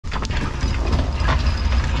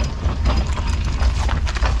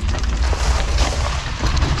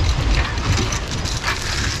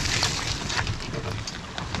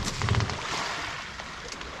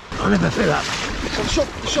never fill up. So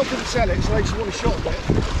the shop didn't sell it, so they just want to shop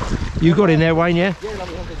it. You got in there, Wayne, yeah? Yeah,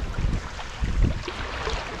 lovely, lovely.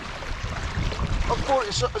 I've bought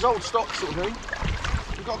it as old stock sort of thing.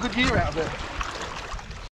 We've got a good year out of it.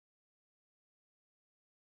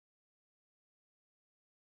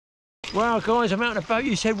 Well, guys, I'm out on a boat.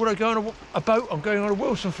 You said, would I go on a boat? I'm going on a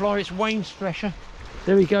Wilson fly. It's Wayne's thresher.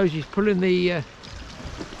 There he goes. He's pulling the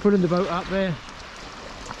boat up there.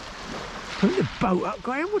 Putting the boat up.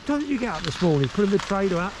 Graeme, what time did you get up this morning? Putting the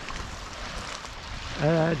trailer up.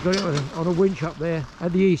 Got it on a winch up there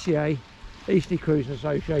at the ECA, Eastleigh Cruising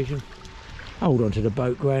Association. Hold on to the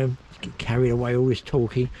boat, Graeme. Let's get carried away all this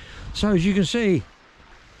talking. So as you can see,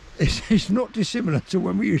 it's not dissimilar to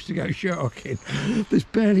when we used to go sharking. There's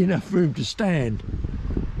barely enough room to stand.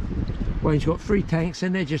 Wayne's got 3 tanks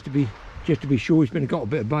in there just to be sure. He's got a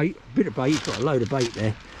bit of bait. He's got a load of bait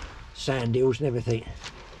there, sand eels and everything.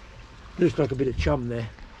 Looks like a bit of chum there.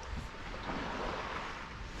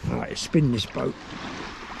 All right, let's spin this boat.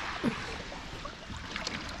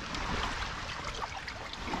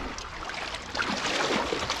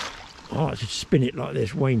 Oh, I should spin it like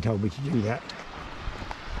this. Wayne told me to do that.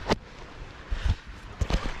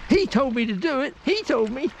 He told me to do it. He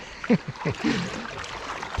told me.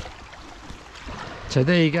 So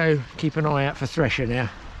there you go. Keep an eye out for thresher now.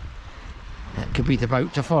 That could be the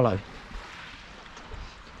boat to follow.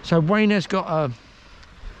 So Wayne has got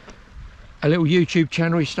a little YouTube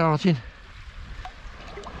channel he's starting.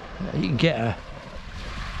 You can get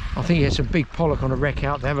I think he has some big pollock on a wreck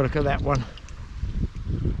out there. Have a look at that one.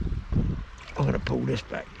 I'm going to pull this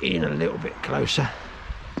back in a little bit closer.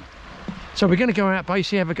 So we're going to go out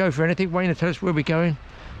basically, have a go for anything. Wayne will tell us where we're going.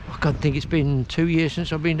 I can't think, it's been 2 years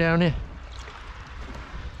since I've been down here.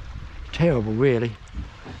 Terrible really,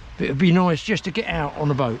 but it'd be nice just to get out on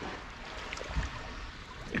the boat.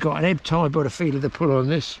 We've got an ebb tide by the feel of the pull on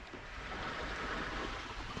this.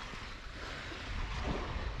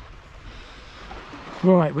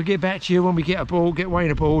 Right, we'll get back to you when we get aboard, get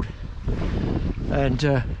Wayne aboard.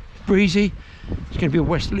 And breezy. It's going to be a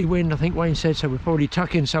westerly wind, I think Wayne said, so we'll probably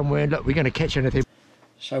tuck in somewhere and look, we're going to catch anything.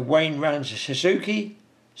 So Wayne runs a Suzuki,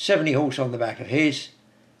 70 horse on the back of his,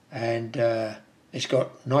 and it's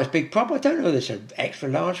got nice big prop. I don't know if it's an extra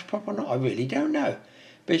large prop or not, I really don't know.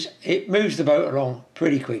 But it moves the boat along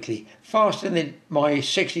pretty quickly, faster than my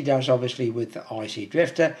 60 does, obviously, with the IC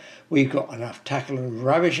Drifter. We've got enough tackle and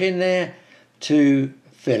rubbish in there to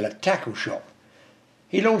fill a tackle shop.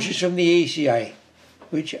 He launches from the ECA,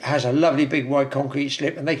 which has a lovely big wide concrete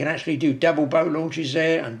slip, and they can actually do double boat launches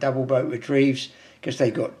there and double boat retrieves because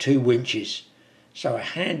they've got 2 winches. So a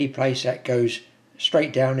handy place that goes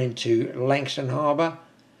straight down into Langston Harbour.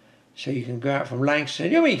 So you can go out from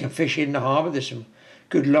Langston. You can fish in the harbour. There's some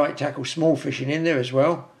good light tackle, small fishing in there as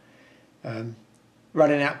well.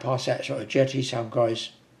 Running out past that sort of jetty, some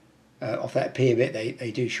guys off that pier bit,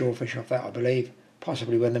 they do shore fish off that, I believe.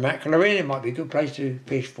 Possibly when the mackerel are in, it might be a good place to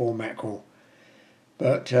fish for mackerel.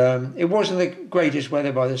 But it wasn't the greatest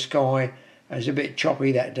weather by the sky. It was a bit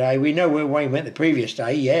choppy that day. We know where Wayne went the previous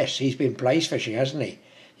day. Yes, he's been place fishing, hasn't he?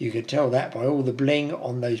 You can tell that by all the bling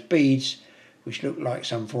on those beads, which look like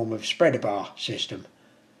some form of spreader bar system.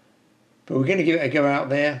 But we're going to give it a go out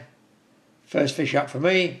there. First fish up for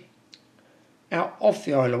me. Out off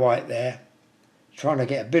the Isle of Wight there. Trying to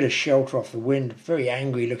get a bit of shelter off the wind. Very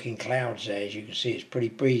angry looking clouds there, as you can see. It's pretty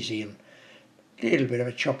breezy and a little bit of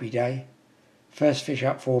a choppy day. First fish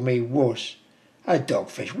up for me was a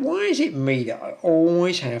dogfish. Why is it me that I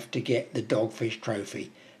always have to get the dogfish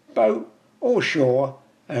trophy? Boat or shore,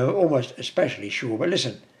 almost especially shore. But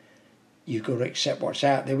listen, you've got to accept what's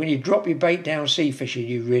out there. When you drop your bait down sea fishing,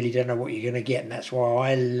 you really don't know what you're going to get, and that's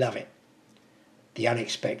why I love it. The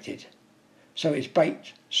unexpected. So it's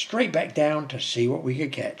bait straight back down to see what we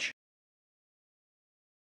could catch.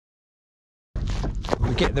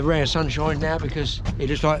 We're getting the rare sunshine now because it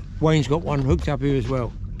looks like Wayne's got one hooked up here as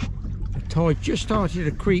well. The tide just started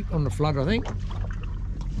to creep on the flood, I think.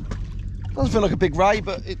 Doesn't feel like a big ray,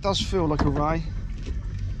 but it does feel like a ray.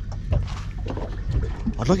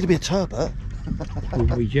 I'd like it to be a turbot.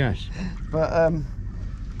 Wouldn't we just? But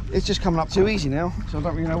it's just coming up too easy now, so I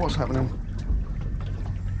don't really know what's happening.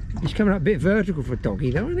 He's coming up a bit vertical for a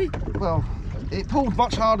doggy though, isn't he? Well, it pulled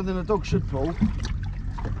much harder than a dog should pull.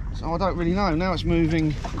 So I don't really know. Now it's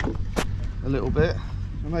moving a little bit.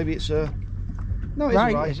 Or maybe it's a... No, it's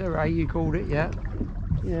ray. a ray. It's a ray, you called it, yeah.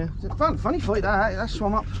 Yeah. It's a funny fight that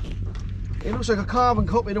swum up. It looks like a carbon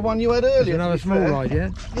copy of the one you had earlier. Another small ride,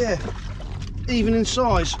 yeah? Yeah. Even in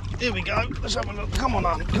size. Here we go. Let's have a look. Come on,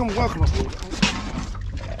 Arnie. Come on, welcome aboard.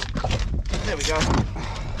 There we go.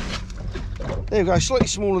 There you go, slightly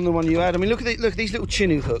smaller than the one you had. I mean, look at these little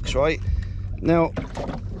Chinook hooks, right? Now,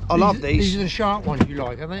 I love these. These are the sharp ones you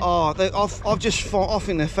like, aren't they? Oh, I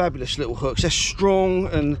think they're fabulous little hooks. They're strong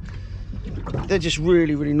and they're just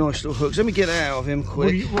really, really nice little hooks. Let me get it out of him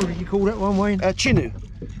quick. What did you call that one, Wayne? Chinook.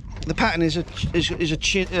 The pattern is a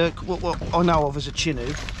what I know of as a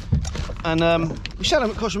Chinook, and we sell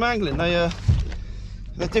them at Cosham Angling.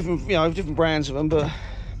 They're different, you know, different brands of them, but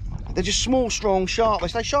they're just small, strong, sharp. They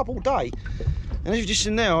stay sharp all day. And as you've just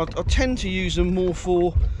seen now, I tend to use them more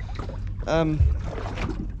for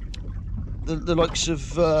the likes of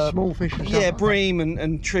small fish, and yeah, like bream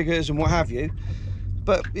and triggers and what have you.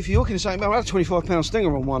 But if you're looking at something, I had a 25-pound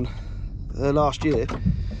stinger on one last year.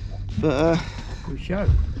 But good show.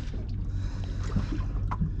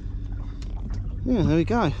 Yeah, there we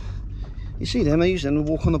go. You see them, they use them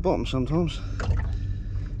to walk on the bottom sometimes.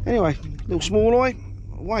 Anyway, little small eye,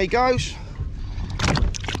 away he goes.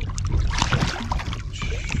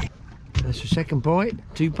 That's the second bite.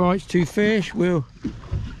 2 bites, 2 fish. We'll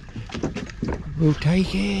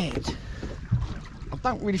take it. I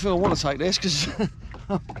don't really feel I want to take this because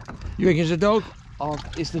You reckon it's a dog? oh,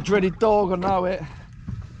 it's the dreaded dog. I know it.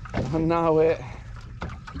 I know it.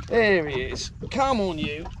 There he is. Come on,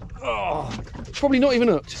 you. Oh, probably not even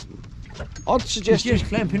hooked. I'd suggest He's just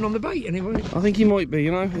clamping on the bait anyway. I think he might be,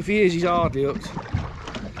 you know. If he is, he's hardly hooked.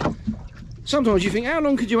 Sometimes you think, how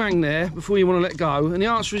long could you hang there before you want to let go? And the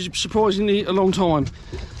answer is surprisingly a long time.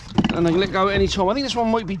 And they can let go at any time. I think this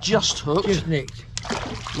one might be just hooked. Just nicked.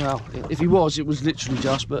 Well, if he was, it was literally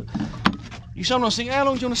just, but you sometimes think, how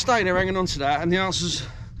long do you want to stay there hanging on to that? And the answer's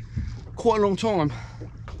quite a long time.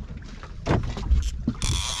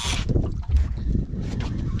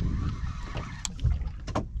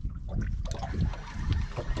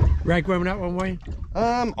 Rag worm that one, Wayne?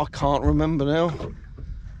 I can't remember now.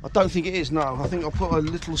 I don't think it is, no. I think I'll put a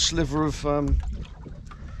little sliver of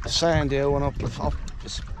sand here when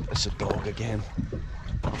it's a dog again.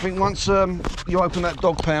 I think once you open that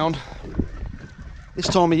dog pound, this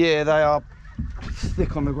time of year they are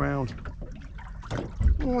thick on the ground.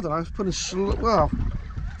 Oh, I don't know, it's well,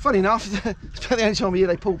 funny enough, it's about the only time of year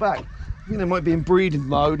they pull back. I think they might be in breeding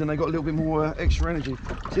mode and they got a little bit more extra energy.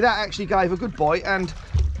 See, that actually gave a good bite and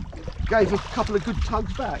gave a couple of good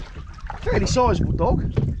tugs back. Fairly sizable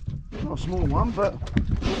dog. Not a small one, but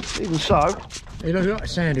even so. They look like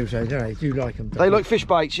sandhills though, don't they? Do you like them? They like fish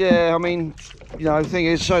baits, yeah. I mean, you know, the thing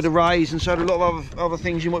is, so do rays and so do a lot of other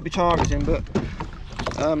things you might be targeting, but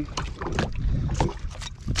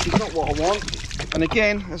it's not what I want. And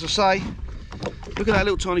again, as I say, look at that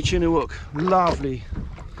little tiny Chinook hook. Lovely,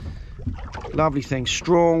 lovely thing,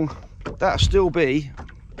 strong. That'll still be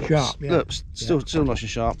sharp, yeah. Look, still nice and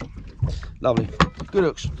sharp. Lovely, good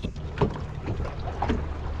hooks.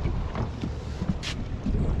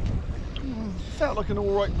 Felt like an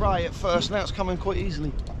alright ray at first, now it's coming quite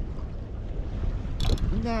easily.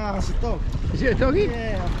 Nah, it's a dog. Is it a doggy?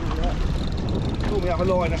 Yeah, I feel that. Caught me out of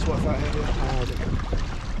a line, that's what I felt.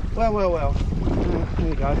 Well. Here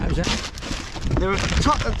we go. How's that? There are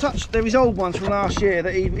there is old ones from last year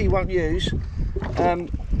that he won't use.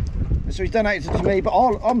 So he's donated them to me, but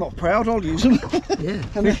I'm not proud, I'll use them. Yeah,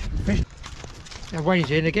 fish. Now Wayne's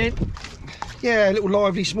in again. Yeah, a little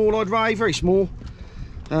lively small-eyed ray, very small.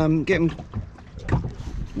 Getting,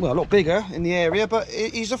 well, a lot bigger in the area, but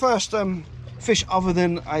he's the first fish other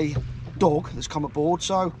than a dog that's come aboard,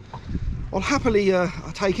 so I'll happily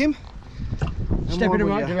take him. Step in the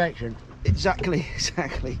right direction. Exactly.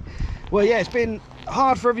 Well, yeah, it's been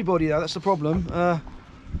hard for everybody though, that's the problem. A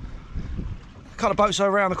couple of boats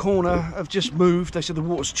around the corner have just moved. They said the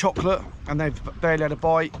water's chocolate and they've barely had a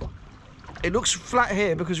bite. It looks flat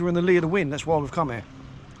here because we're in the lee of the wind, that's why we've come here.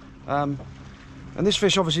 And this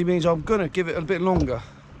fish obviously means I'm going to give it a bit longer.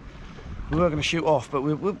 We were going to shoot off, but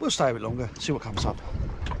we'll stay a bit longer, see what comes up.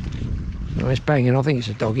 Oh, it's banging, I think it's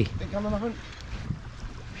a doggy. Think coming up, oh,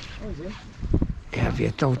 is it? Yeah, it'd be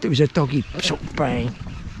a dog. It was a doggy sort of bang.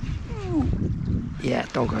 Yeah,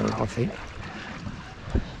 doggo, I think.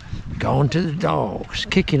 Go on to the dogs,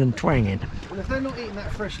 kicking and twanging. Well, if they're not eating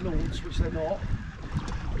that fresh launch, which they're not,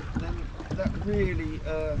 then that really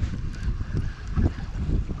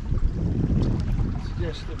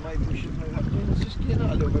suggests that maybe we should move up. Let's just get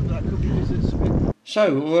out a little bit, that could be because it's a bit...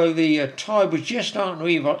 So, although the tide was just starting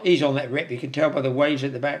to ease on that rip, you can tell by the waves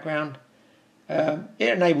at the background, it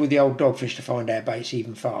enabled the old dogfish to find our baits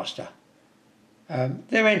even faster.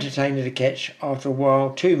 They're entertaining to catch after a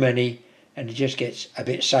while, too many, and it just gets a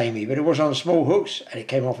bit samey, but it was on small hooks and it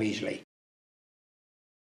came off easily.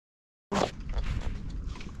 So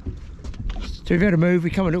we've had a move, we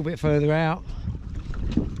come a little bit further out.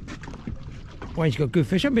 Wayne's got good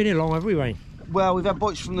fish. I've been here long, have we, Wayne? Well, we've had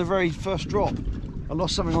bites from the very first drop. I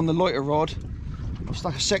lost something on the loiter rod. I've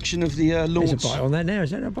stuck a section of the launch. There's a bite on that now.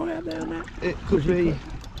 Is that a bite up there on that? It could be...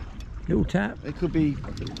 Little tap. It could be...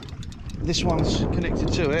 This one's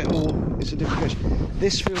connected to it, or it's a different fish.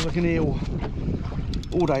 This feels like an eel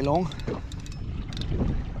all day long.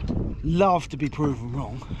 Love to be proven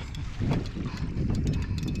wrong.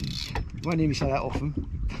 Won't hear me say that often.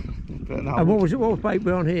 But no, and what was bait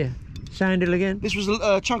we on here? Sandal again? This was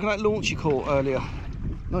a chunk of that launch you caught earlier.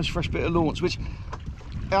 Nice fresh bit of launch, which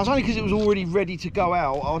it was only because it was already ready to go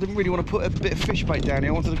out. I didn't really want to put a bit of fish bait down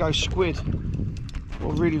here. I wanted to go squid.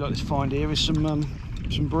 What I really like to find here is some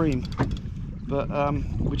bream. But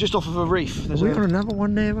we're just off of a reef. Are we on another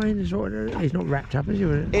one there, Wayne? He's not wrapped up, is he?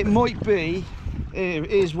 It might be.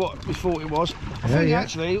 It is what we thought it was. I think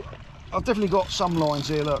actually, I've definitely got some lines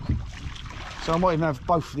here, look. So I might even have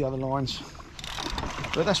both of the other lines.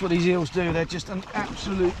 But that's what these eels do. They're just an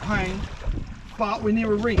absolute pain. But we're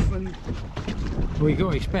near a reef, and we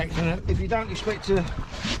got to expect, isn't it? If you don't expect to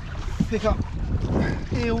pick up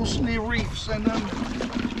eels near reefs, then I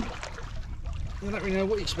don't really know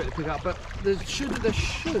what you expect to pick up, but there should,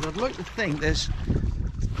 I'd like to think there's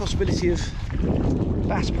the possibility of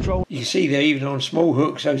bass patrol. You see there, even on small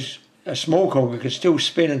hooks, those a small conger can still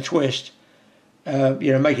spin and twist,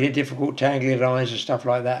 you know, making it difficult, tangling lines and stuff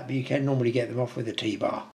like that, but you can normally get them off with a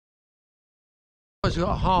T-bar. I've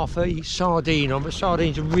got half a sardine on, but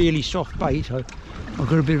sardine's a really soft bait. I've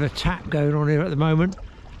got a bit of a tap going on here at the moment.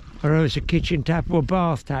 I don't know if it's a kitchen tap or a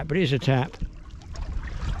bath tap, but it is a tap.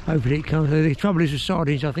 Hopefully it comes. The trouble is with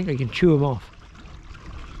sardines, I think they can chew them off.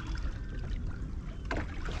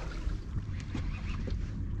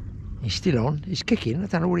 He's still on. He's kicking. I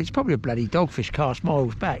don't know what it's probably a bloody dogfish cast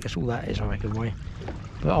miles back. That's all that is, I reckon, Wayne.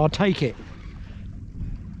 But I'll take it.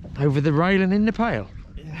 Over the rail and in the pail.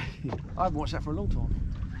 Yeah. I haven't watched that for a long time.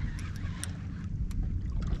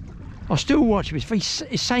 I still watch it. It's very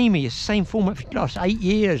samey. It's the same format for the last 8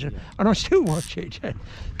 years, and I still watch it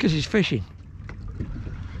because it's fishing.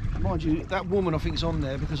 Mind you, that woman I think's on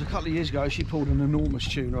there because a couple of years ago she pulled an enormous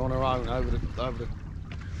tuna on her own over the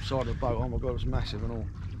side of the boat. Oh my god, it was massive and all.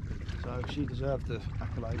 So she deserved the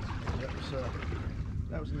accolades.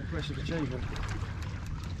 That was an impressive achievement.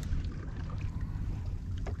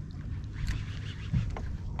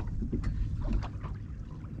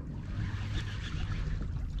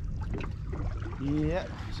 Yeah,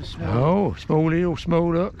 it's a small. Oh, small eel,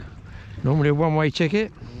 small look. Normally a one-way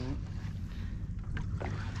ticket.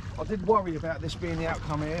 I did worry about this being the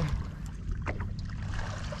outcome here.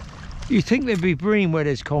 You'd think there'd be bream where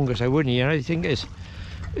there's conger, so wouldn't you? You think there's,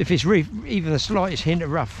 if it's reef, even the slightest hint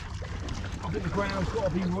of rough. I think the ground's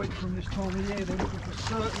got to be right from this time of year. They're looking for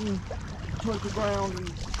certain type of ground, and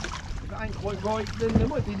if it ain't quite right, then there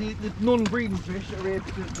might be the non-breeding fish that are here to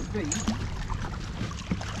feed.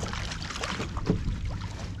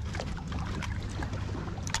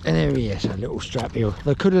 And there he is, a little strap eel.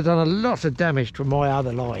 They could have done a lot of damage to my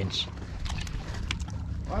other lines.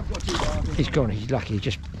 I've got two bars. He's gone, he's lucky.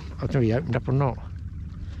 Just, I don't know if he opened up or not.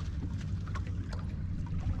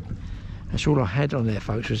 That's all I had on there,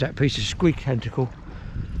 folks, was that piece of squid tentacle.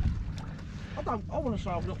 I want to say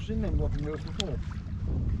I've not seen them robbing reels before.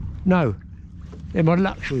 No, they're my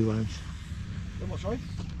luxury ones. They're what, sorry?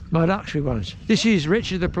 My luxury ones. This is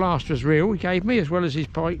Richard the Plaster's reel he gave me, as well as his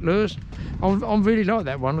pike lures. I really like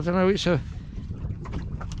that one. I don't know, it's a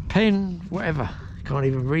pen, whatever. Can't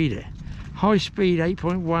even read it. High speed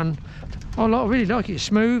 8.1. I really like it. It's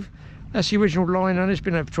smooth. That's the original line on it. It's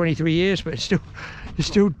been over 23 years, but it's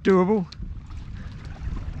still doable.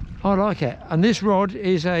 I like it. And this rod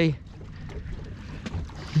is a...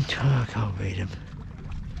 Oh, I can't read them.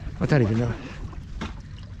 I don't even know.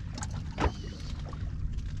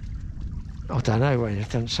 I don't know, it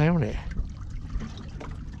doesn't say on it.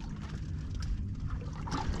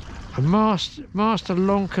 A master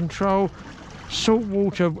long control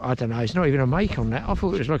saltwater. I don't know, it's not even a make on that. I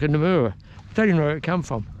thought it was like a Nomura. I don't even know where it come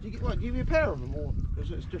from. Do you get, give you a pair of them, or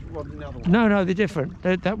is it a different rod than the other one? No, they're different.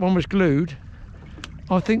 That one was glued.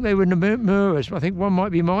 I think they were Nomuras. I think one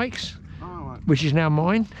might be Mike's, right. Which is now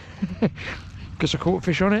mine, because I caught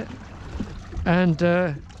fish on it.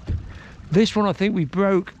 And this one I think we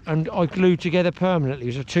broke and I glued together permanently. It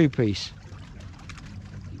was a two-piece.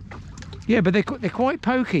 Yeah, but they're quite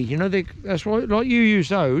pokey, you know. That's why, like you use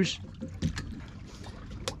those.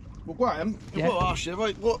 Well, Graham, yeah. I've got to ask you,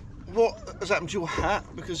 right, what has happened to your hat?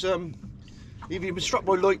 Because if you've been struck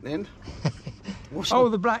by lightning. Oh,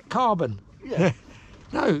 the black carbon. Yeah.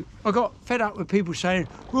 No, I got fed up with people saying,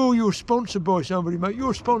 "Well, you're sponsored by somebody, mate.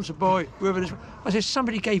 You're sponsored by whoever this." I said,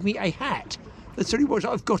 somebody gave me a hat That's all it was.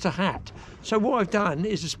 I've got a hat. So what I've done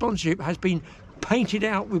is the sponsorship has been painted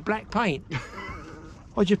out with black paint.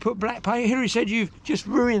 I just put black paint. Hilary said, you've just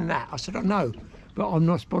ruined that. I said, I know, but I'm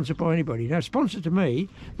not sponsored by anybody. Now, sponsored to me,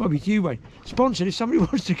 might be to you, Wayne. Sponsored if somebody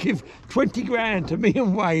wants to give 20 grand to me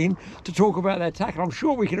and Wayne to talk about their tackle. I'm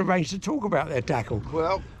sure we can arrange to talk about their tackle.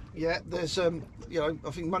 Well, yeah, there's, you know,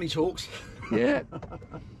 I think money talks. Yeah.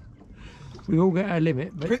 We all get our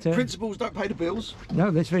limit. But, principles don't pay the bills.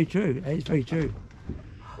 No, that's very true. It's very true.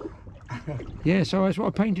 Yeah, so that's why I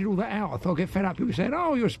painted all that out. I thought I'd get fed up. People saying,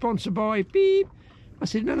 oh, you're sponsored by beep. I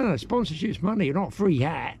said, no, sponsorship's money, you're not free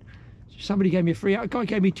hat. Somebody gave me a free hat. A guy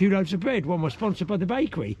gave me 2 loaves of bread. One was sponsored by the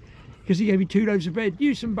bakery because he gave me 2 loaves of bread.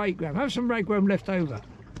 Use some baked Graeme. Have some baked Graeme left over.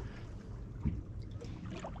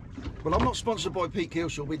 Well, I'm not sponsored by Pete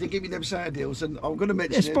Kilshaw. We did give me them sand deals, and I'm going to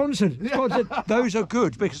mention They're sponsored. Those are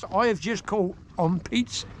good because I have just caught on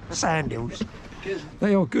Pete's sandals.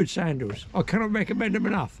 They are good sandals. I cannot recommend them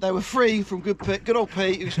enough. They were free from good old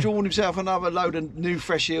Pete, who's drawn himself another load of new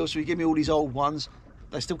fresh eels, so he gave me all these old ones.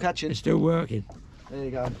 They're still catching. They're still working. There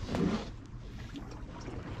you go.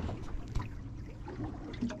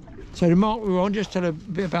 So the mark we were on, just tell a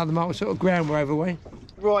bit about the mark, what sort of ground we're over, Wayne.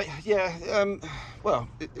 Right, yeah. Well,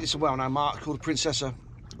 it's a well-known mark called the Princessa.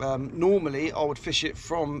 Normally, I would fish it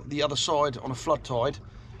from the other side on a flood tide.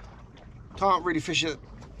 Can't really fish it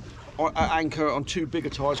at anchor on too big a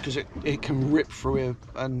tides because it can rip through here.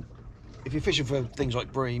 And if you're fishing for things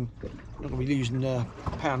like bream, you're not going to be using a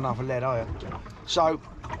pound and a half of lead, are you? So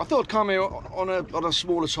I thought I'd come here on a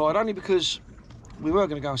smaller tide, only because we were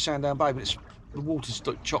going to go on Sandown Bay, but the water's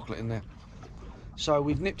like chocolate in there. So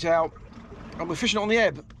we've nipped out and we're fishing it on the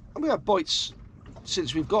ebb. And we had bites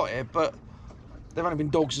since we've got here, but they've only been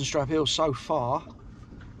dogs and strap eels so far.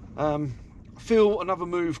 I feel another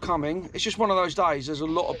move coming. It's just one of those days. There's a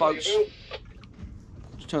lot of boats.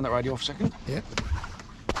 Just turn that radio off a second. Yeah.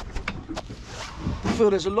 I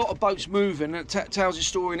feel there's a lot of boats moving, and it tells its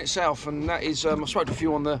story in itself. And that is, I spoke to a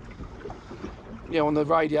few on the, on the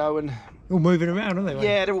radio, and all moving around, aren't they, Wayne?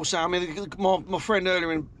 Yeah, they're all sound. I mean, my friend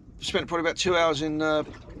earlier spent probably about 2 hours in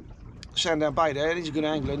Sandown Bay there. He's a good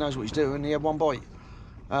angler, he knows what he's doing. He had one bite.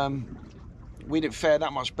 We didn't fare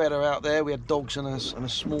that much better out there. We had dogs and a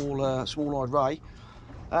small-eyed ray.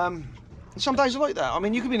 Some days are like that. I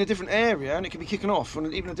mean, you could be in a different area and it could be kicking off,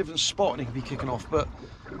 and even a different spot and it could be kicking off. But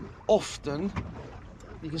often,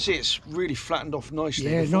 you can see it's really flattened off nicely.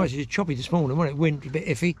 Yeah, it's nice. It's choppy this morning, wasn't it? Wind a bit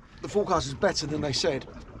iffy. The forecast is better than they said,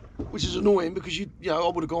 which is annoying because I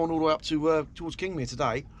would have gone all the way up to towards Kingmere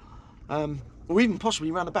today, or even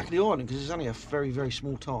possibly around the back of the island because it's only a very, very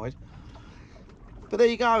small tide. But there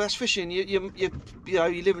you go. That's fishing. You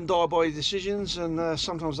live and die by your decisions, and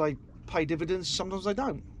sometimes they pay dividends, sometimes they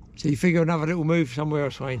don't. So you figure another little move somewhere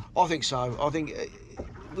else, Wayne? I think so. I think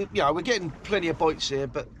we're getting plenty of bites here,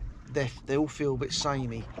 but they all feel a bit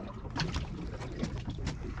samey.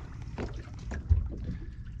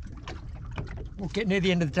 Well, getting near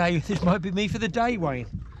the end of the day, this might be me for the day, Wayne.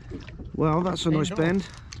 Well, that's a nice bend.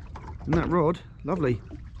 And that rod, lovely.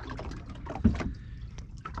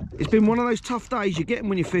 It's been one of those tough days you get them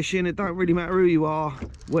when you're fishing. It don't really matter who you are,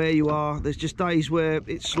 where you are. There's just days where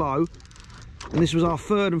it's slow. And this was our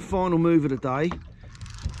third and final move of the day.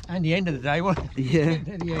 And the end of the day, what? Yeah.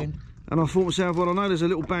 At the end. And I thought to myself, well, I know there's a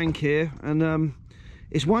little bank here, and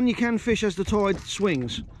it's one you can fish as the tide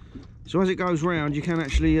swings. So as it goes round, you can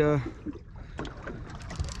actually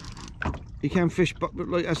you can fish, but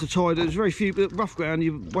like as the tide, there's very few, but rough ground,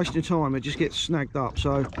 you're wasting your time. It just gets snagged up.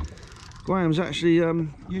 So Graham's actually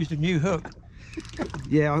used a new hook.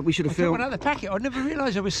 Yeah, we should have filmed. Another packet. I never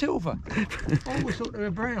realised they were silver. I always thought they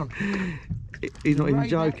were brown. He's not even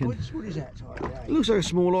joking. What is that type? Yeah. It looks like a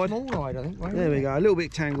small-eyed. Small-eyed, I think. There we go. A little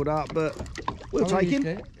bit tangled up, but we'll take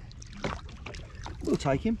him. We'll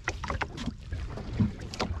take him.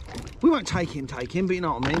 We won't take him, but you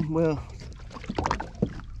know what I mean. Well,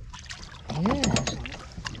 yeah,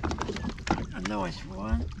 a nice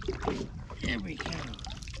one. There we go.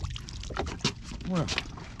 Well,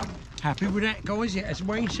 happy with that, guys. Yeah, as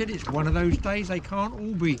Wayne said, it's one of those days. They can't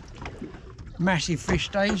all be massive fish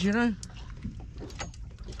days, you know.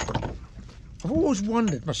 I've always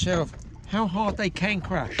wondered myself how hard they can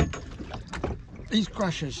crush. These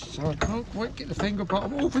crushers, so I can't quite get the finger, but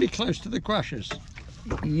I'm awfully close to the crushers.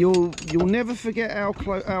 You'll never forget how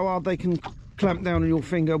hard they can clamp down on your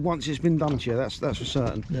finger once it's been done to you. That's for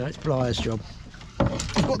certain. No, it's Bligh's job.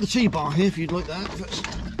 I've got the T-bar here if you'd like that.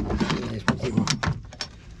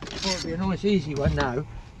 Well, it'll be a nice easy one now,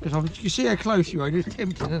 because you see how close you are. It's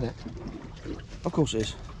tempting, isn't it? Of course it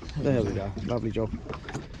is. There we go. Lovely job.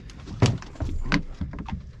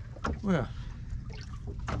 Well,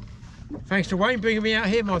 Thanks to Wayne bringing me out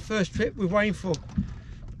here. My first trip with Wayne for,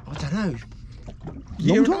 I don't know,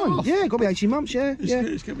 Long time. Yeah, got to be 18 months, yeah.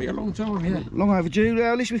 It's going to be a long time, yeah. Long overdue.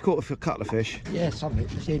 At least we've caught a couple of fish. Yeah, something.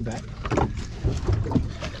 Let's see him back.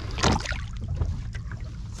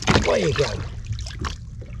 There you go.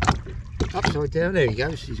 Upside down. There he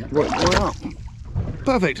goes. He's up. Right up.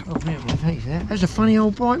 Perfect. Oh, yeah, well, thanks, that. That's a funny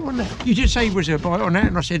old bite, wasn't it? You did say was there a bite on that,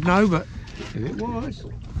 and I said no, but here it was.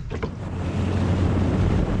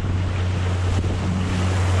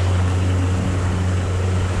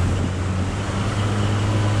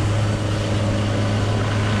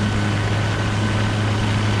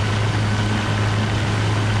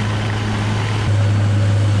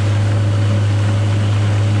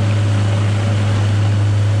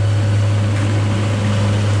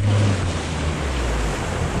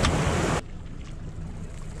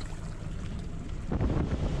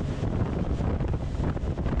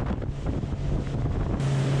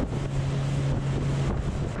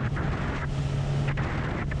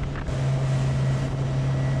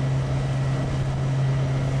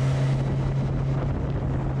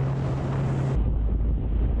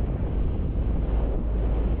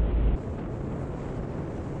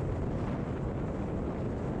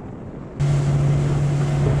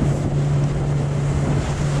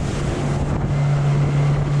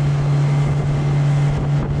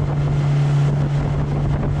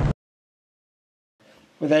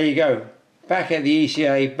 Well, there you go. Back at the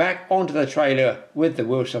ECA, back onto the trailer with the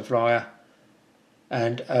Wilson flyer.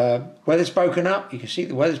 And weather's broken up. You can see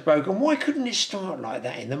the weather's broken. Why couldn't it start like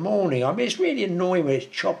that in the morning? I mean, it's really annoying when it's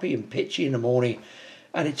choppy and pitchy in the morning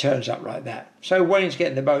and it turns up like that. So Wayne's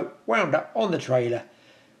getting the boat wound up on the trailer,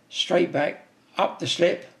 straight back, up the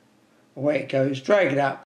slip, away it goes, drag it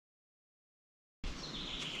up.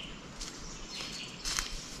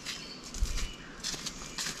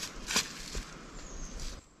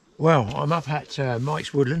 Well, I'm up at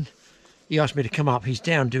Mike's Woodland. He asked me to come up. He's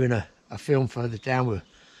down doing a film further down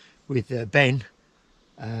with Ben.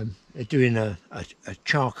 They're doing a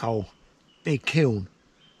charcoal big kiln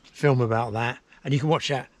film about that. And you can watch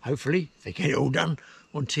that, hopefully, if they get it all done,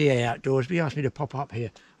 on TA Outdoors. But he asked me to pop up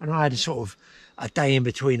here. And I had a sort of a day in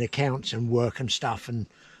between accounts and work and stuff. And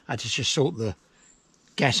I had to just sort the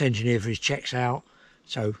gas engineer for his checks out.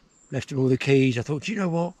 So left him all the keys. I thought, you know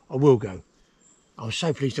what? I will go. I was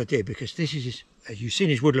so pleased I did, because this is, as you've seen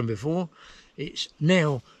his woodland before, it's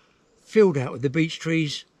now filled out with the beech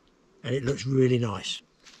trees and it looks really nice.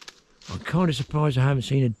 I'm kind of surprised I haven't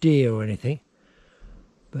seen a deer or anything,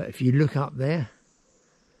 but if you look up there,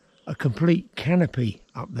 a complete canopy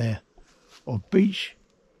up there of beech,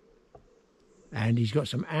 and he's got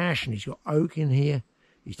some ash and he's got oak in here.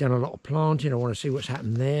 He's done a lot of planting. I want to see what's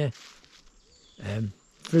happened there.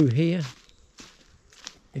 Through here,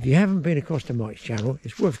 if you haven't been across to Mike's channel,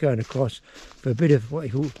 it's worth going across for a bit of what they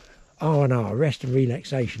call R&R, rest and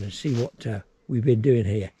relaxation, and see what we've been doing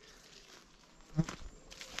here.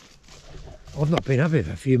 I've not been up here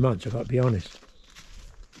for a few months, I've got to be honest.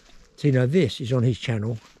 See, now this is on his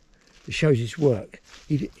channel. It shows his work.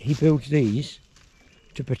 He builds these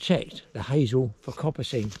to protect the hazel for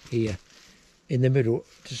coppicing here in the middle,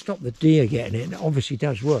 to stop the deer getting it. And it obviously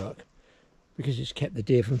does work, because it's kept the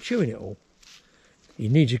deer from chewing it all. He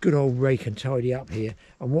needs a good old rake and tidy up here.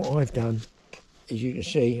 And what I've done, as you can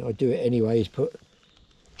see, I do it anyway, is put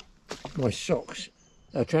my socks,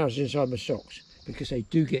 trousers inside my socks, because they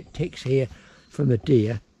do get ticks here from the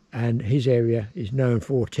deer, and his area is known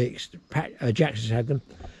for ticks. Jackson's had them.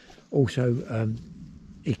 Also,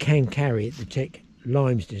 it can carry the tick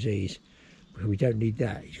Lyme's disease. We don't need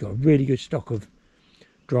that. He's got a really good stock of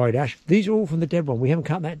dried ash. These are all from the dead one. We haven't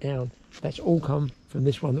cut that down. That's all come from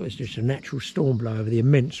this one that was just a natural storm blowover, the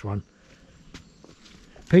immense one.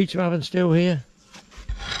 Pizza oven still here.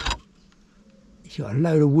 He's got a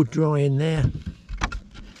load of wood dry in there.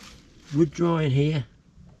 Wood dry in here.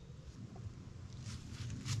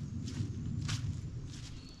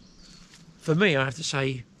 For me, I have to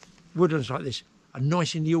say, woodlands like this are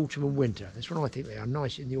nice in the autumn and winter. That's what I think they are,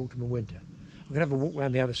 nice in the autumn and winter. I'm going to have a walk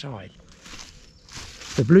around the other side.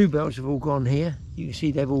 The bluebells have all gone here. You can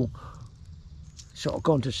see they've all sort of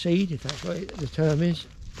gone to seed, if that's what the term is.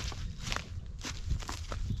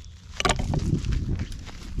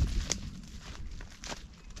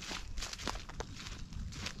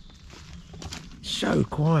 So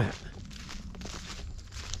quiet.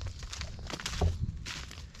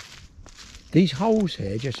 These holes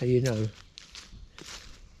here, just so you know,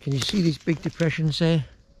 can you see these big depressions there?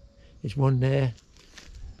 There's one there,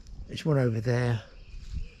 there's one over there,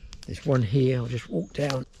 there's one here. I'll just walk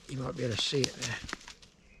down, you might be able to see it there.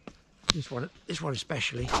 This one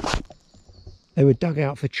especially. They were dug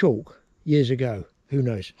out for chalk years ago. Who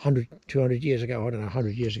knows, 100, 200 years ago, I don't know,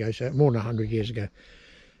 100 years ago, so more than 100 years ago.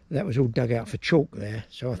 That was all dug out for chalk there.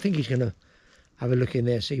 So I think he's going to have a look in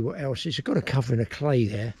there, see what else. It's got a covering of clay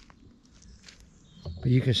there. But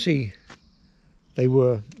you can see they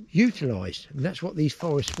were utilised. And that's what these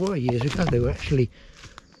forests were years ago. They were actually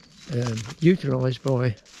utilised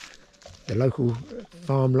by the local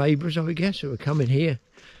farm labourers, I guess, who would come in here,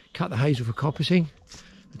 cut the hazel for coppicing.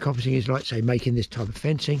 The coppicing is like, say, making this type of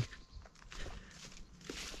fencing.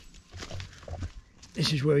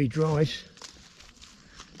 This is where he dries.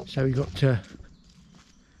 So we got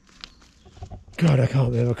God, I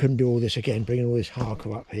can't believe I couldn't do all this again, bringing all this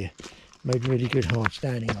hardcore up here. Made really good hard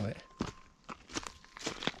standing of it.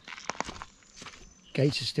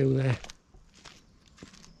 Gates are still there.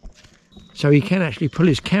 So he can actually pull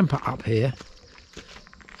his camper up here,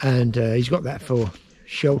 and he's got that for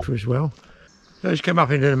shelter as well. So let's come up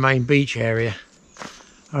into the main beach area.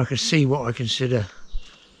 I can see what I consider,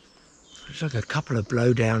 it's like a couple of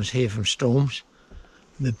blowdowns here from storms.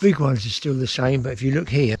 The big ones are still the same, but if you look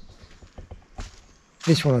here,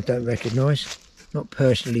 this one I don't recognise, not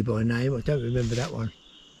personally by name, I don't remember that one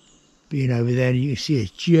being over there. You can see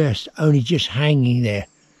it's just only just hanging there.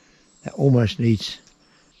 That almost needs.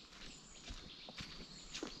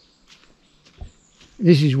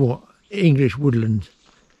 This is what English woodland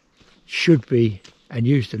should be and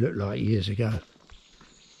used to look like years ago.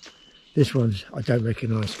 This one's I don't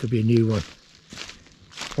recognise, could be a new one.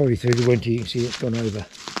 Probably through the winter you can see it's gone over.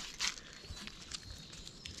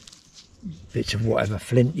 Bits of whatever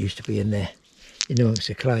flint used to be in there, in amongst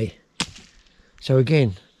the clay. So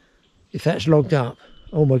again, if that's logged up,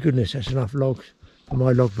 oh my goodness, that's enough logs for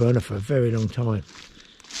my log burner for a very long time.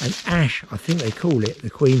 And ash, I think they call it the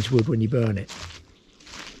Queen's wood when you burn it.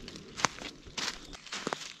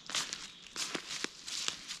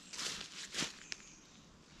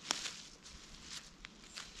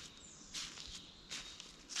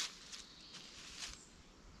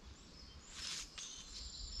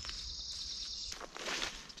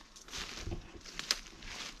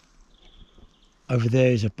 Over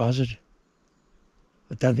there is a buzzard.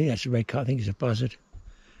 I don't think that's a red cut, I think it's a buzzard.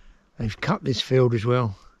 They've cut this field as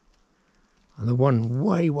well. And the one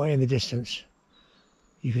way in the distance,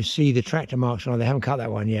 you can see the tractor marks on it. They haven't cut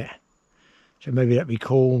that one yet. So maybe that'd be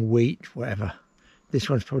corn, wheat, whatever. This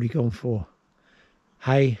one's probably gone for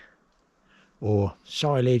hay or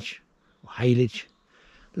silage or haylage.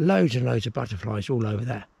 Loads and loads of butterflies all over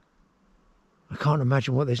that. I can't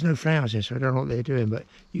imagine what, there's no flowers there, so I don't know what they're doing, but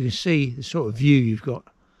you can see the sort of view you've got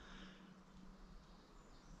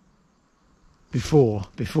before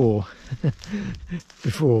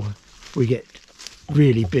we get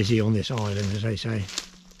really busy on this island, as they say.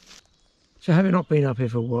 So having not been up here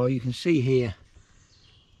for a while, you can see here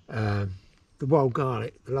the wild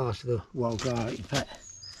garlic, the last of the wild garlic. In fact,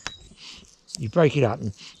 you break it up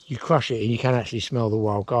and you crush it and you can actually smell the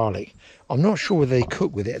wild garlic. I'm not sure whether they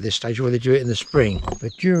cook with it at this stage or whether they do it in the spring,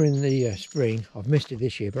 but during the spring, I've missed it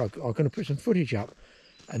this year, but I'm going to put some footage up,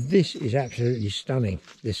 and this is absolutely stunning.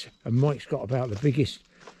 This, and Mike's got about the biggest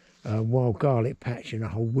wild garlic patch in the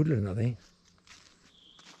whole woodland, I think,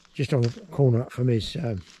 just on the corner up from his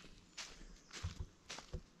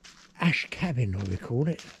ash cabin, I would call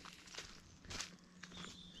it.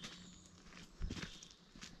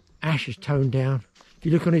 Ash is toned down. If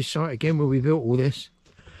you look on his site again where we built all this,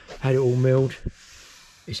 had it all milled,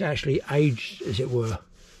 it's actually aged, as it were,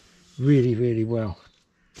 really, really well.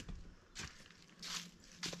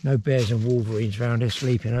 No bears and wolverines around here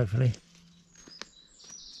sleeping, hopefully.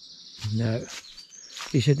 No.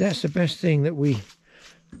 He said that's the best thing that we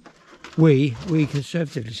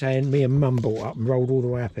conservatively saying, me and Mum bought up and rolled all the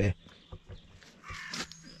way up here.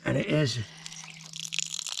 And it has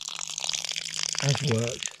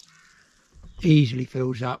worked. Easily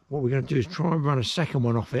fills up. What we're going to do is try and run a second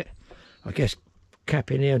one off it. I guess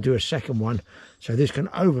cap in here and do a second one so this can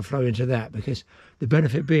overflow into that, because the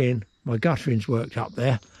benefit being my guttering's worked up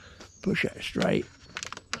there. Push it straight,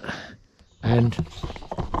 and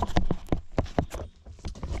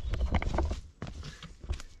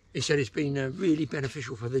he said it's been really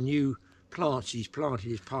beneficial for the new plants he's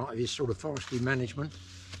planted as part of his sort of forestry management,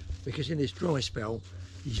 because in this dry spell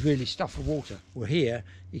he's really stuffed for water. Well, here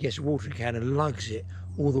he gets a watering can and lugs it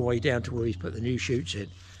all the way down to where he's put the new shoots in.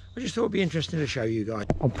 I just thought it'd be interesting to show you guys.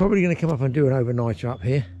 I'm probably going to come up and do an overnighter up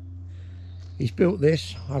here. He's built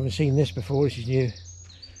this. I haven't seen this before. This is new.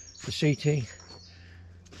 The seating.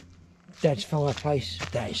 Dad's fireplace.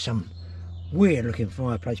 That is some weird looking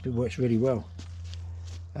fireplace, but it works really well.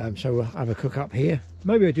 So we'll have a cook up here.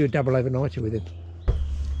 Maybe I'll do a double overnighter with him.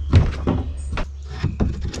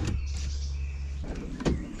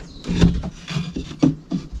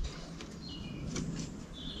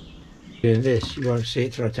 Doing this, you won't see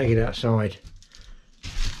it till I take it outside.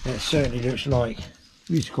 That certainly looks like,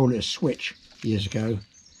 we used to call it a switch years ago,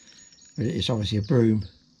 but it's obviously a broom.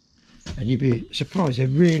 And you'd be surprised, they're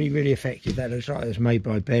really, really effective. That looks like it was made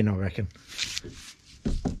by Ben, I reckon.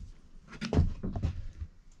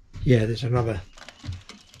 Yeah, there's another,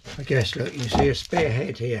 I guess, look, you see a spare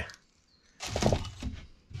head here.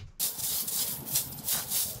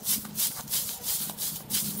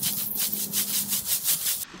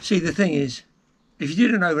 See, the thing is, if you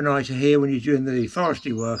did an overnighter here when you're doing the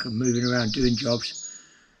forestry work and moving around doing jobs,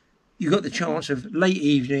 you got the chance of late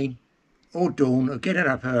evening or dawn or getting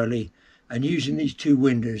up early and using these two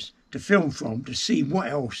windows to film from to see what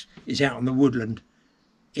else is out on the woodland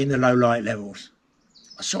in the low light levels.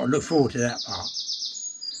 I sort of look forward to that part.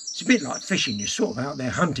 It's a bit like fishing, you're sort of out there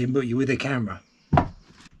hunting but you're with a camera.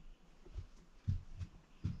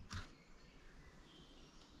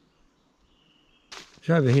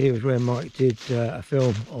 So over here was where Mike did a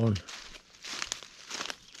film on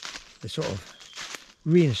the sort of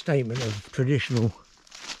reinstatement of traditional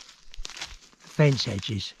fence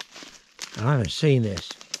edges. And I haven't seen this.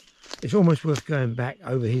 It's almost worth going back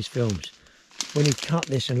over his films. When he cut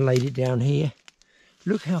this and laid it down here,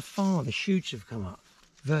 look how far the shoots have come up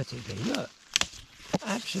vertically. Look,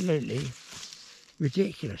 absolutely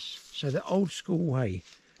ridiculous. So the old school way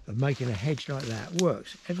of making a hedge like that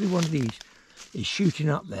works. Every one of these is shooting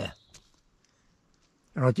up there.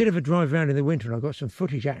 And I did have a drive around in the winter and I got some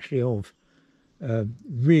footage actually of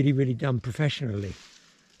really, really done professionally.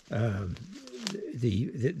 The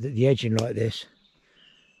edging like this.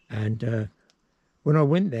 And when I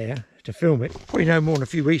went there to film it, probably no more than a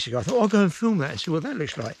few weeks ago, I thought, I'll go and film that and see what that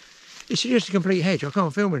looks like. It's just a complete hedge. I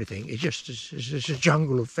can't film anything. It's just a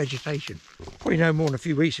jungle of vegetation. Probably no more than a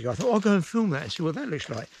few weeks ago, I thought, I'll go and film that and see what that looks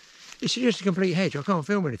like. It's just a complete hedge. I can't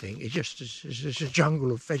film anything. It's just a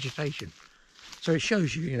jungle of vegetation. So it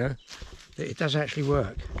shows you, you know, that it does actually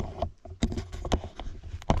work.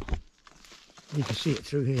 You can see it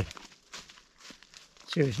through here.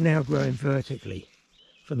 So it's now growing vertically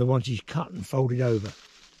from the ones he's cut and folded over.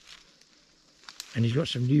 And he's got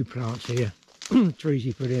some new plants here, trees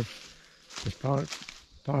he put in as part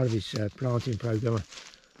of his planting programme.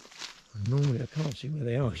 Normally I can't see where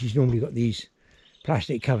they are. He's normally got these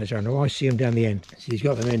plastic covers around. I see them down the end. So he's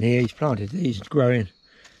got them in here. He's planted these, growing.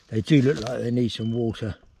 They do look like they need some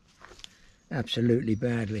water absolutely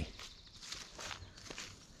badly.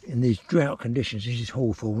 In these drought conditions, this is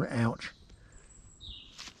hawthorn, ouch.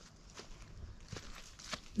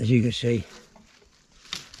 As you can see.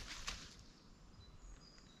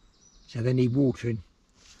 So they need watering.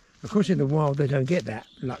 Of course in the wild they don't get that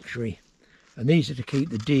luxury. And these are to keep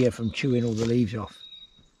the deer from chewing all the leaves off.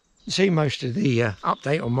 See most of the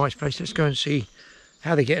update on Mike's place. Let's go and see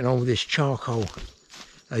how they're getting on with this charcoal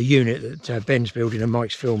unit that Ben's building and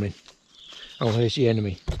Mike's filming. Oh, here's the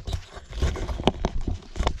enemy.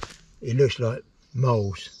 It looks like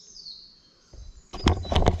moles.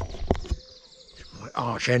 My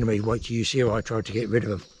arch enemy. Wait till you see how I tried to get rid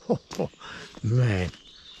of them. Man,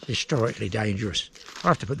 historically dangerous. I'll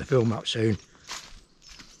have to put the film up soon.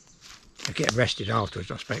 I'll get arrested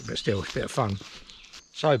afterwards, I expect, but still, it's a bit of fun.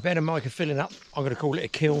 So Ben and Mike are filling up. I'm going to call it a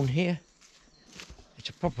kiln here. It's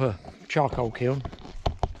a proper charcoal kiln.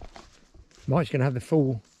 Mike's going to have the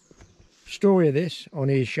full story of this on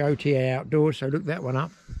his show, T.A. Outdoors, so look that one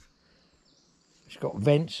up. It's got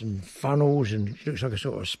vents and funnels and it looks like a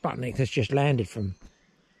sort of Sputnik that's just landed from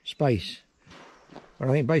space. But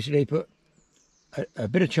I think basically he put a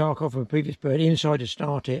bit of charcoal from a previous bird inside to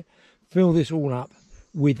start it, fill this all up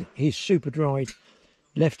with his super dried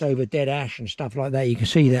leftover dead ash and stuff like that. You can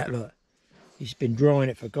see that, look. He's been drying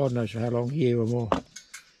it for God knows for how long, a year or more.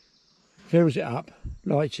 Fills it up,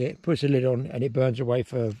 lights it, puts a lid on, and it burns away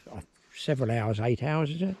for several hours, 8 hours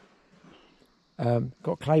is it?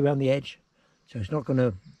 Got clay around the edge, so it's not going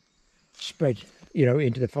to spread, you know,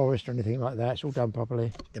 into the forest or anything like that. It's all done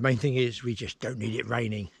properly. The main thing is we just don't need it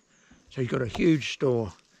raining. So he's got a huge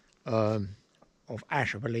store of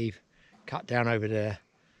ash, I believe, cut down over there.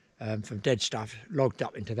 From dead stuff logged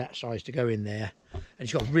up into that size to go in there, and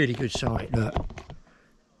it's got a really good site. Look,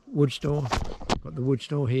 wood store, got the wood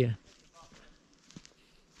store here,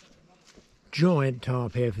 giant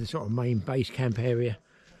tarp here for the sort of main base camp area.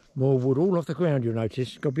 More wood all off the ground, you'll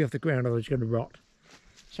notice. Got to be off the ground or it's going to rot.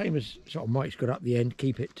 Same as sort of Mike's got up the end,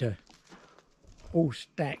 keep it all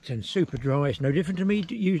stacked and super dry. It's no different to me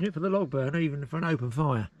using it for the log burner, even for an open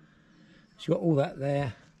fire. It's got all that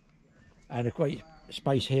there, and a great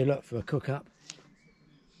space here, look, for a cook up.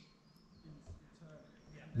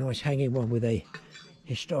 Nice hanging one with a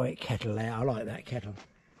historic kettle there. I like that kettle.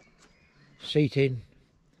 Seating,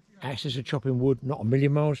 Acts as a chopping wood, not a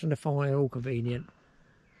million miles from the fire, all convenient.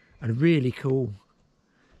 And really cool.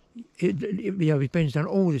 You know, Ben's done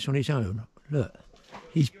all this on his own. Look,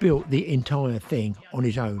 he's built the entire thing on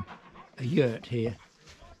his own. A yurt here.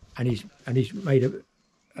 And he's made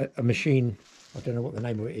a machine, I don't know what the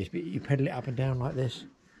name of it is, but you pedal it up and down like this.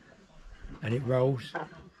 And it rolls.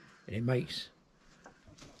 And it makes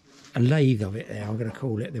a lathe of it there, I'm going to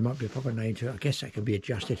call it. There might be a proper name to it. I guess that can be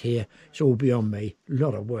adjusted here. It's all beyond me. A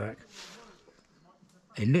lot of work.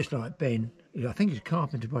 It looks like Ben, I think he's a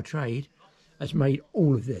carpenter by trade, has made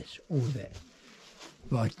all of this, all of it.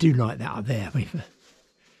 But I do like that up there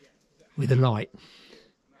with the light.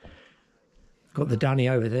 Got the dunny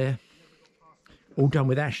over there. All done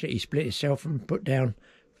with ash that he split himself and put down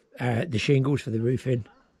the shingles for the roofing.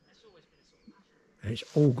 And it's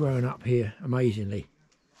all grown up here amazingly.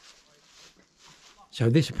 So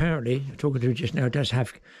this apparently, talking to him just now, does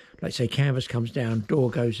have, let's say, canvas comes down, door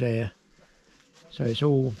goes there. So it's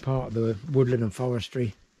all part of the woodland and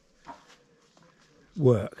forestry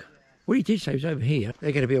work. What he did say was over here,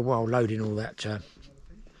 they're going to be a while loading all that.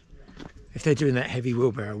 If they're doing that heavy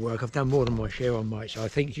wheelbarrow work, I've done more than my share on mine, so I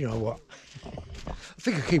think, you know what, I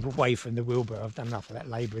think I'll keep away from the wheelbarrow. I've done enough of that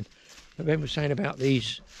labouring. But Ben was saying about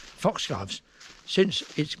these foxgloves,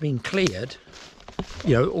 since it's been cleared,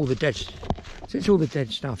 you know, since all the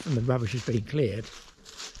dead stuff and the rubbish has been cleared,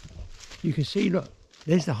 you can see, look,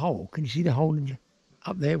 there's the hole. Can you see the hole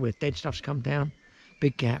up there where dead stuff's come down?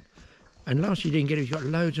 Big gap. And last year you didn't get it, you've got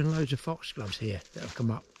loads and loads of foxgloves here that have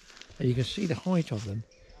come up. And you can see the height of them,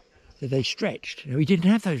 that they stretched. You know, we didn't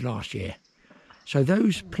have those last year. So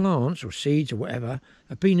those plants or seeds or whatever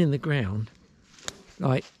have been in the ground,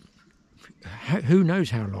 like, who knows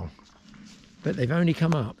how long. But they've only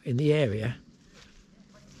come up in the area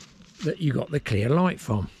that you got the clear light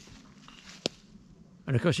from.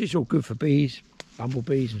 And of course it's all good for bees,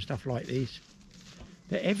 bumblebees and stuff like these.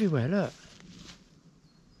 They're everywhere, look.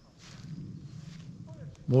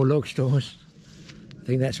 More log stores. I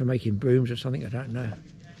think that's for making brooms or something, I don't know.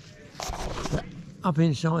 But up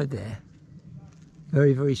inside there,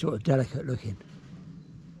 very, very sort of delicate looking.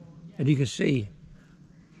 And you can see,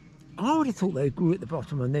 I would have thought they grew at the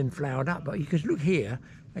bottom and then flowered up, but you can look here,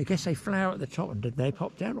 I guess they flower at the top, and did they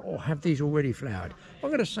pop down, or have these already flowered? I'm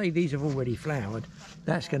going to say these have already flowered.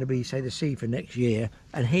 That's going to be, say, the seed for next year.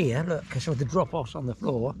 And here, look, because of the drop-offs on the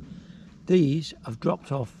floor, these have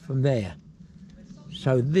dropped off from there.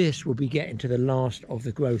 So this will be getting to the last of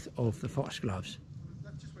the growth of the foxgloves.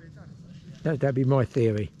 That'd be my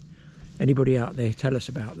theory. Anybody out there, tell us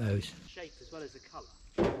about those. Shape as well as the colour.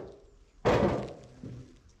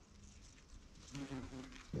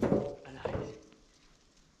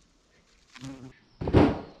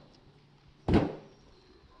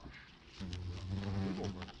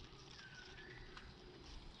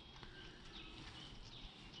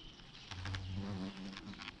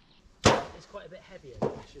 It's quite a bit heavier.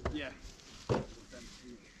 Yeah. I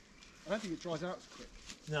don't think it dries out as quick.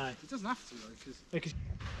 No. It doesn't have to though, because...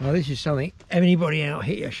 Well, this is something anybody out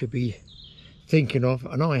here should be thinking of,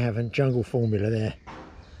 and I haven't. Jungle formula there.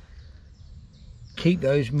 Keep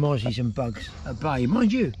those mozzies and bugs at bay.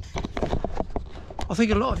 Mind you, I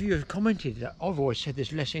think a lot of you have commented that I've always said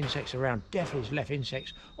there's less insects around. Definitely there's less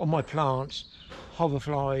insects on my plants,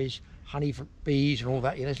 hoverflies, honey bees and all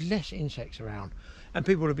that. Yeah, there's less insects around. And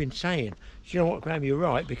people have been saying, you know what, Graeme, you're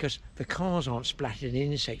right, because the cars aren't splattered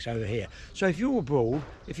in insects over here. So if you're abroad,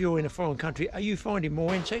 if you're in a foreign country, are you finding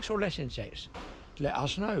more insects or less insects? Let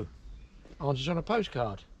us know. Answers on a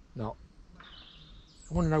postcard. No.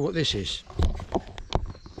 I want to know what this is.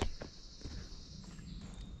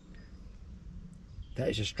 That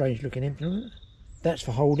is a strange looking implement. That's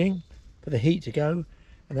for holding, for the heat to go,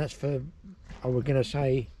 and that's for, I was going to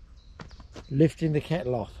say, lifting the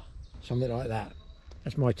kettle off, something like that.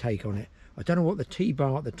 That's my take on it. I don't know what the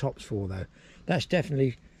T-bar at the top's for though. That's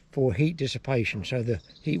definitely for heat dissipation, so the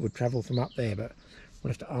heat would travel from up there, but we'll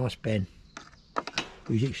have to ask Ben,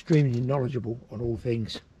 who's extremely knowledgeable on all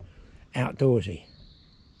things outdoorsy.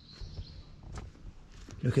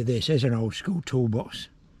 Look at this, there's an old school toolbox.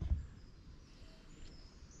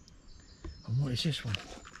 And what is this one?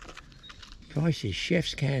 Price's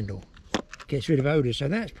chef's candle. Gets rid of odour, so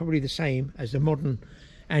that's probably the same as the modern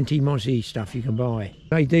anti-mozzie stuff you can buy.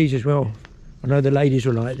 Made these as well. I know the ladies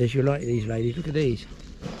will like this. You'll like these ladies. Look at these.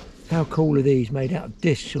 How cool are these? Made out of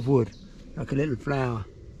discs of wood, like a little flower.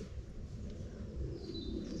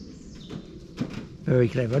 Very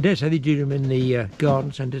clever. I dare say they do them in the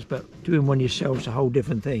garden centres, but doing one yourself's a whole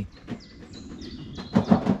different thing.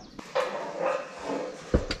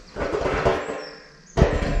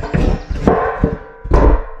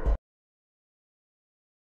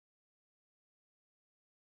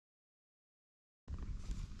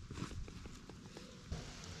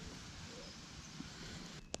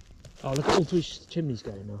 Oh, look at all three chimneys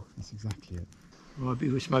going now. That's exactly it. Right, we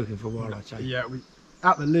were smoking for a while, I'd say. Yeah,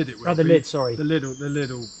 at the lid it will. Oh, the lid, sorry. The lid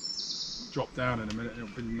will drop down in a minute. It'll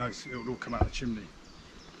be nice. It'll all come out of the chimney.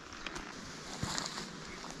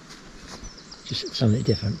 Just something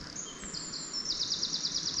different.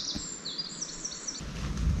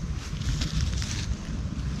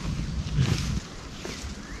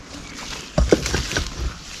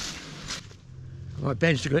 Right,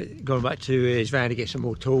 Ben's gone back to his van to get some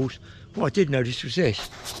more tools. What I did notice was this.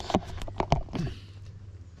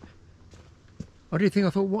 I did think,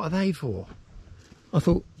 I thought, what are they for? I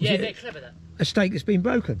thought, Yeah, they're clever, that. a stake that's been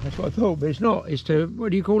broken. That's what I thought, but it's not. It's to,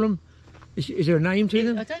 what do you call them? Is there a name to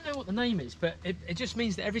them? I don't know what the name is, but it just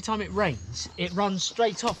means that every time it rains, it runs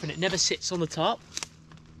straight off and it never sits on the tarp.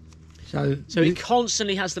 So it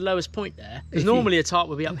constantly has the lowest point there. Because normally a tarp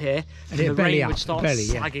would be up here and the rain would start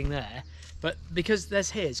slagging there. But because there's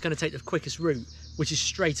here, it's going to take the quickest route, which is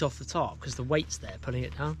straight off the top because the weight's there pulling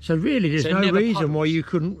it down. So really, there's no reason why you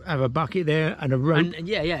couldn't have a bucket there and a rope, and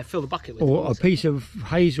yeah, fill the bucket with or water. a piece of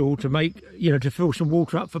hazel to make, to fill some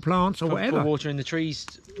water up for plants or whatever. For watering the trees,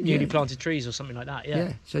 newly planted trees or something like that.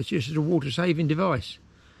 Yeah. So it's just a water-saving device.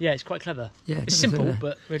 Yeah, it's quite clever. Yeah, it's simple,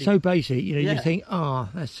 but really so basic. You think,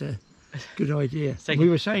 that's a good idea. We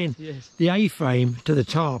were saying yes. the A-frame to the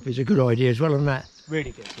tarp is a good idea as well on that.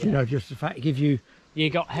 Really good. Yeah. Just the fact it gives you. You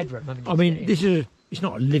got headroom, haven't you? I mean, it's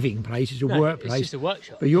not a living place, it's a workplace. It's just a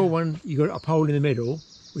workshop. But your one, you got a pole in the middle,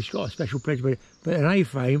 which has got a special pressure. But an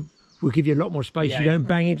A-frame will give you a lot more space. You don't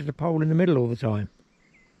bang into the pole in the middle all the time.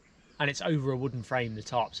 And it's over a wooden frame, the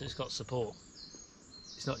tarp, so it's got support.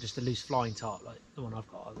 It's not just a loose flying tarp like the one I've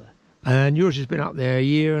got over there. And yours has been up there a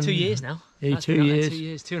year and 2 years now. Yeah, 2 years. 2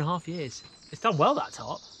 years, 2.5 years. It's done well, that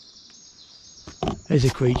tarp. There's a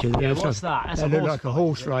creature there. Yeah, what's that? That's that a looked like a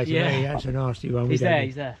horse right to me. That's a nasty one. He's there,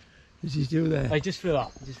 he's there. Is he still there? Oh, he just flew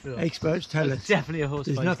up. Experts tell us. Definitely a horse.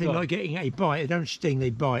 There's nothing like getting a bite. They don't sting, they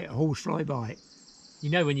bite. A horsefly bite. You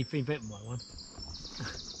know when you've been bitten by one.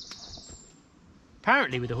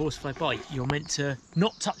 Apparently with a horsefly bite, you're meant to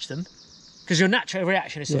not touch them, because your natural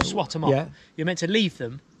reaction is to swat them off. Yeah. You're meant to leave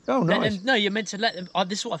them. Oh, nice. You're meant to let them.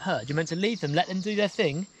 This is what I've heard. You're meant to leave them, let them do their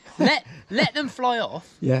thing, let them fly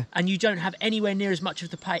off. Yeah. And you don't have anywhere near as much of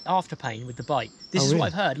the after pain with the bite. This is what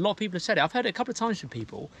I've heard. A lot of people have said it. I've heard it a couple of times from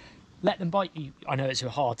people. Let them bite you. I know it's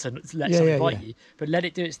hard to let something bite you, but let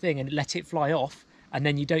it do its thing and let it fly off, and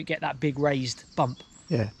then you don't get that big raised bump.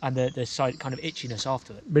 Yeah. And the side kind of itchiness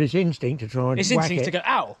after it. But it's instinct to try and It's whack instinct it. to go,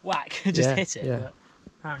 ow, whack, just hit it. Yeah. But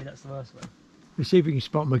apparently that's the worst way. We'll see if we can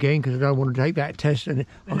spot him again, because I don't want to take that test, and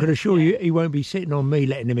I can assure you he won't be sitting on me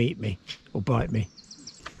letting him eat me or bite me.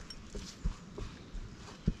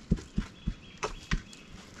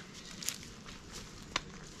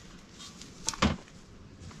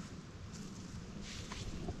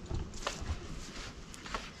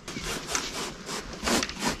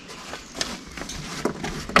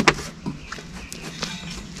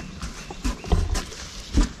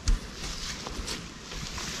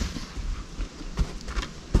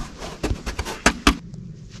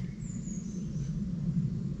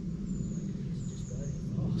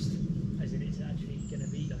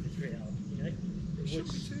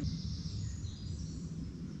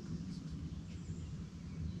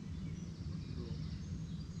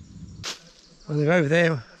 Well, they're over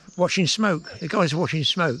there watching smoke. The guys are watching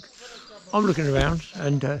smoke. I'm looking around,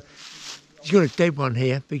 and he's got a dead one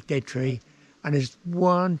here, big dead tree, and there's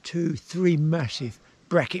 1, 2, 3 massive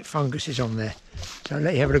bracket funguses on there. So I'll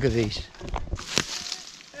let you have a look at these.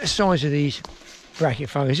 The size of these bracket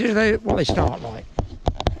funguses, what they start like.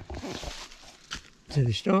 So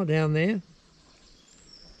they start down there.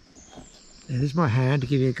 There's my hand to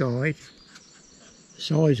give you a guide. The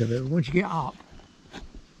size of it. Once you get up,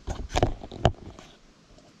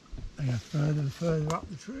 they go further and further up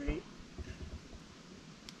the tree.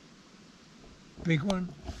 Big one.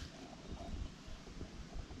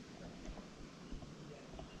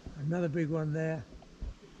 Another big one there.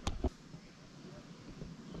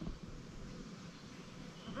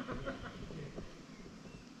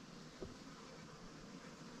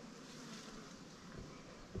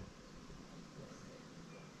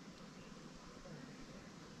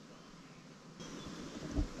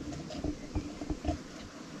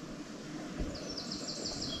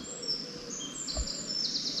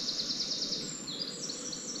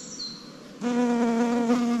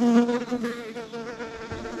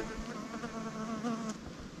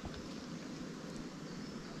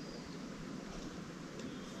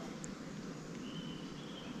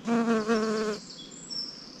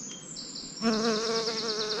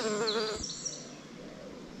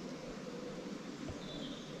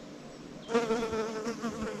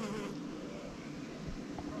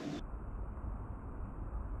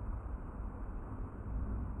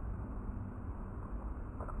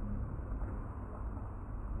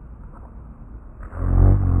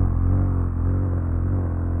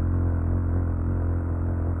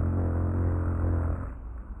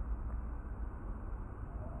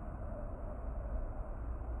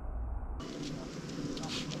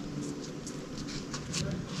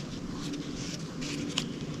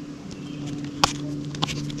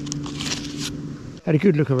 Had a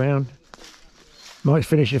good look around. Mike's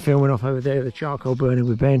finishing filming off over there, the charcoal burning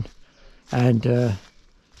with Ben. And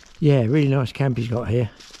yeah, really nice camp he's got here.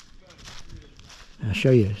 I'll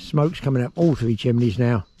show you, smoke's coming up all 3 chimneys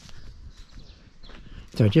now.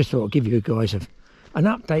 So I just thought I'd give you guys an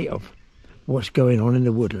update of what's going on in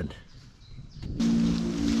the woodland.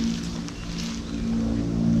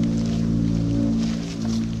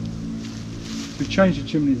 We changed the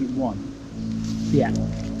chimneys at 1. Yeah.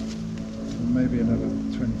 And maybe another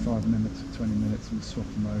 25 minutes or 20 minutes and swap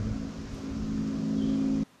them over.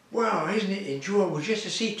 Wow, isn't it enjoyable just to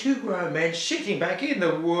see 2 grown men sitting back in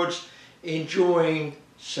the woods enjoying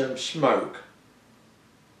some smoke.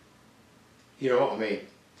 You know what I mean?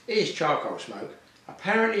 It is charcoal smoke.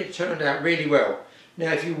 Apparently it turned out really well.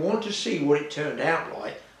 Now if you want to see what it turned out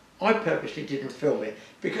like, I purposely didn't film it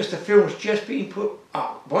because the film's just been put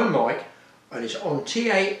up by Mike and it's on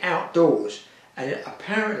T.A.F Outdoors, and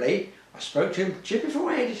apparently, I spoke to him just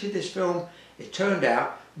before I edited this film, it turned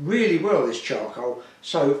out really well, this charcoal,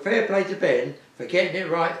 so fair play to Ben for getting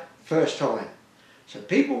it right first time. So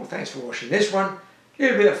people, thanks for watching this one. A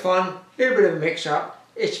little bit of fun, a little bit of a mix up.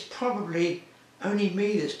 It's probably only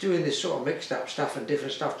me that's doing this sort of mixed up stuff and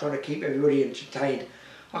different stuff, trying to keep everybody entertained.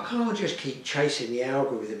 I can't just keep chasing the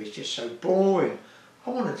algorithm, it's just so boring. I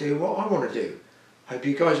want to do what I want to do. Hope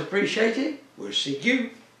you guys appreciate it. We'll see you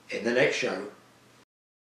in the next show.